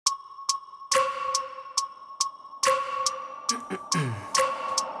I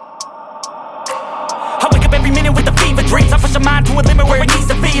wake up every minute with the fever dreams. I push my mind to a limit where it needs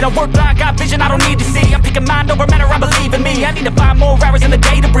to feed. I work blind, got vision I don't need to see. I'm picking mind over matter, I believe in me. I need to find more hours in the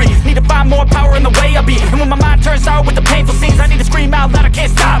day to breathe. Need to find more power in the way I be. And when my mind turns sour with the painful scenes, I need to scream out loud, I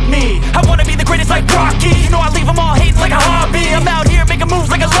can't stop me. I wanna be the greatest like Rocky. You know I leave them all hating like a hobby. I'm out here making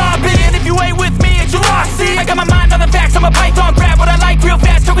moves like a lobby. And if you ain't with me, it's your lossy. I got my mind on the facts, I'm a python. Grab what I like real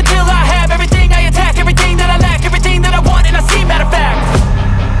fast, choke until I have everything I attack. Everything that I lack, everything that I want, and I see, matter of fact.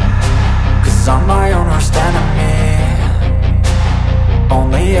 Cause I'm my own worst enemy.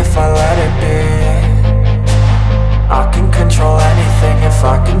 Only if I let it be. I can control anything if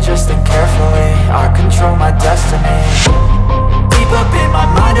I can just think carefully. I control my destiny. Deep up in my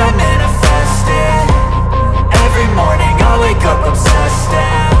mind I manifest it. Every morning I wake up obsessed,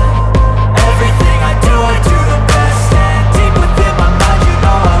 and everything I do the best. And deep within my mind you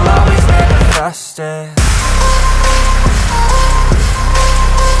know I'll always manifest it.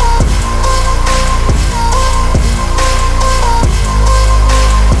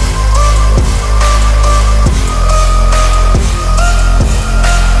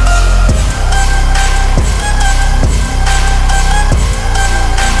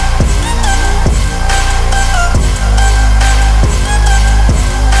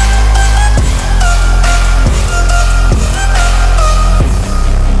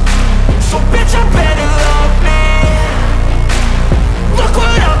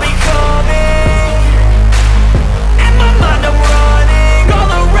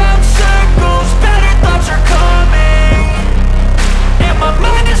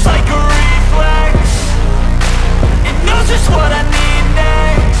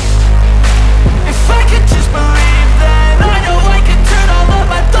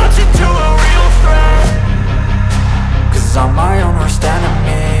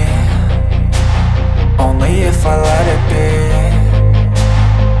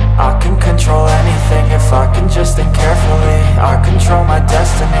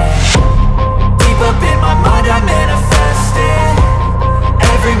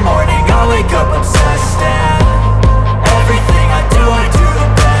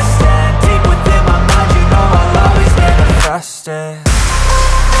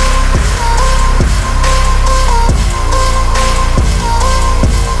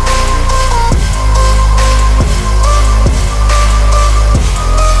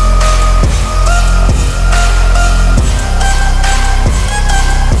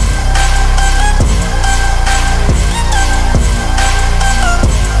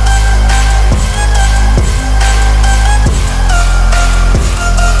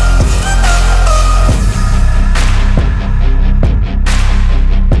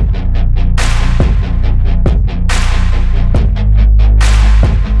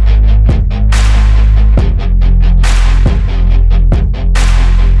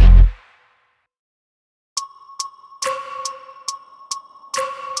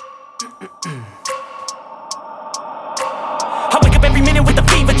 I wake up every minute with the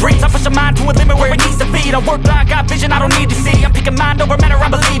fever dreams. I push my mind to a limit where it needs to feed. I work blind, got vision I don't need to see. I'm picking mind over matter, I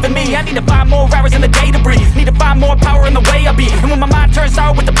believe in me. I need to find more hours in the day to breathe. Need to find more power in the way I be. And when my mind turns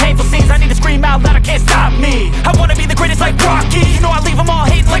sour with the painful scenes, I need to scream out loud, I can't stop me. I wanna be the greatest like Rocky. You know I leave them all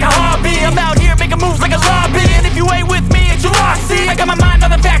hating like a hobby. I'm out here making moves like a lobby. And if you ain't with me, it's your lossy. I got my mind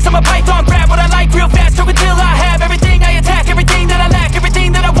on the facts, I'm a python. Grab what I like real fast, choke until I have everything I attack. Everything that I lack,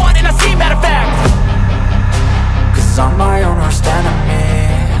 everything that I want, and I see, matter of fact. Cause I'm my own worst enemy.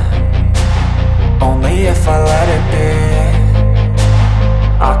 Only if I let it be.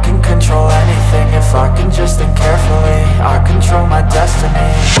 I can control anything if I can just think carefully. I control my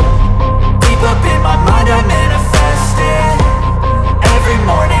destiny. Deep up in my mind I manifest it. Every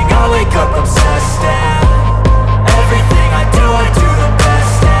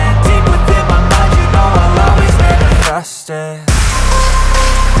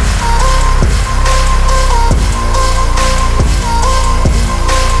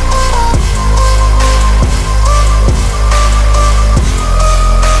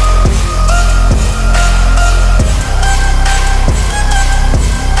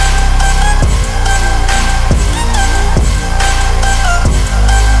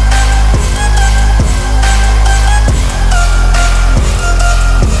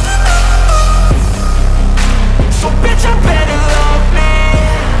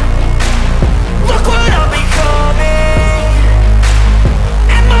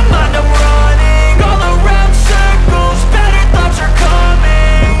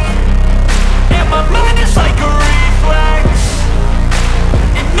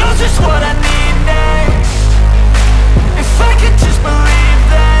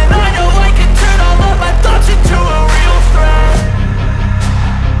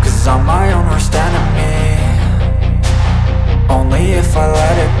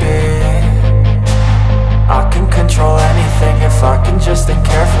just think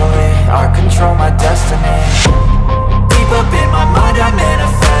carefully, I control my destiny. Deep up in my mind I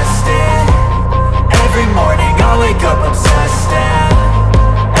manifest it. Every morning I wake up obsessed, and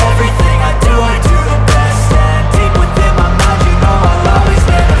everything I do the best. And deep within my mind, you know I'll always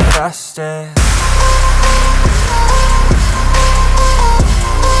manifest it.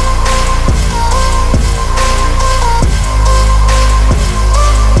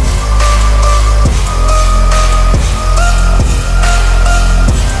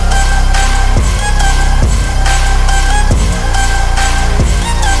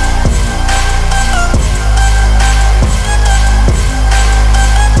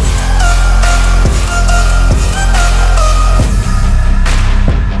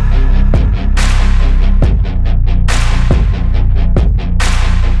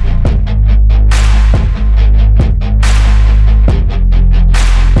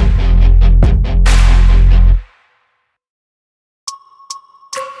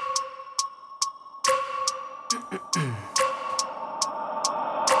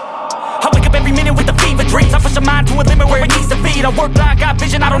 I wake up every minute with a fever dreams. I push my mind to a limit where it needs to be. I work blind, got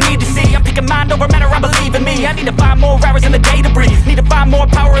vision I don't need to see. I'm picking mind over matter, I believe in me. I need to find more hours in the day to breathe. Need to find more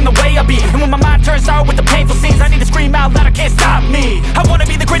power in the way I be. And when my mind turns sour with the painful scenes, I need to scream out loud, I can't stop me. I wanna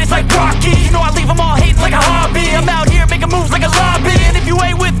be the greatest like Rocky. You know I leave them all hating like a hobby. I'm out here making moves like a lobby. And if you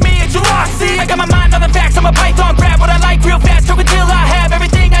ain't with me, it's your loss. See, I got my mind on the facts, I'm a python, grab what I like real fast. Choke until I have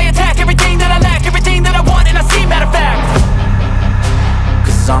everything I attack, everything that I lack, everything that I want, and I see, matter of fact.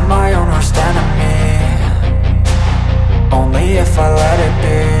 Cause I'm my own worst enemy, only if I let it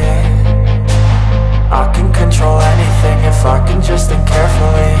be. I can control anything if I can just think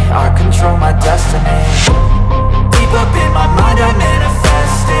carefully, I control my destiny. Deep up in my mind I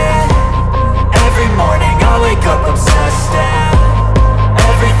manifest it. Every morning I wake up obsessed, and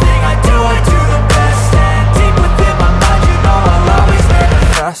everything I do the best. And deep within my mind, you know I'll always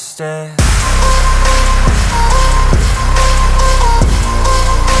manifest it.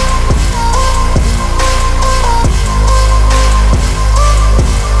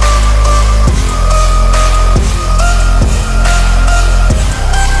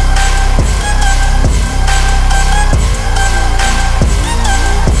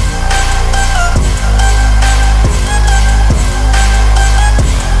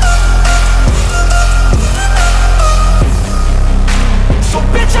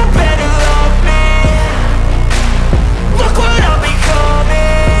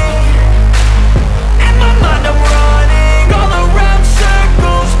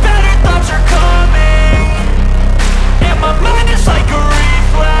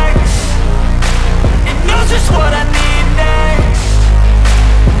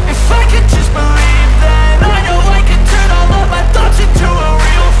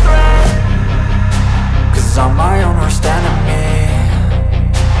 I'm my own worst enemy,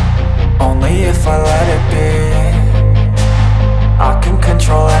 only if I let it be.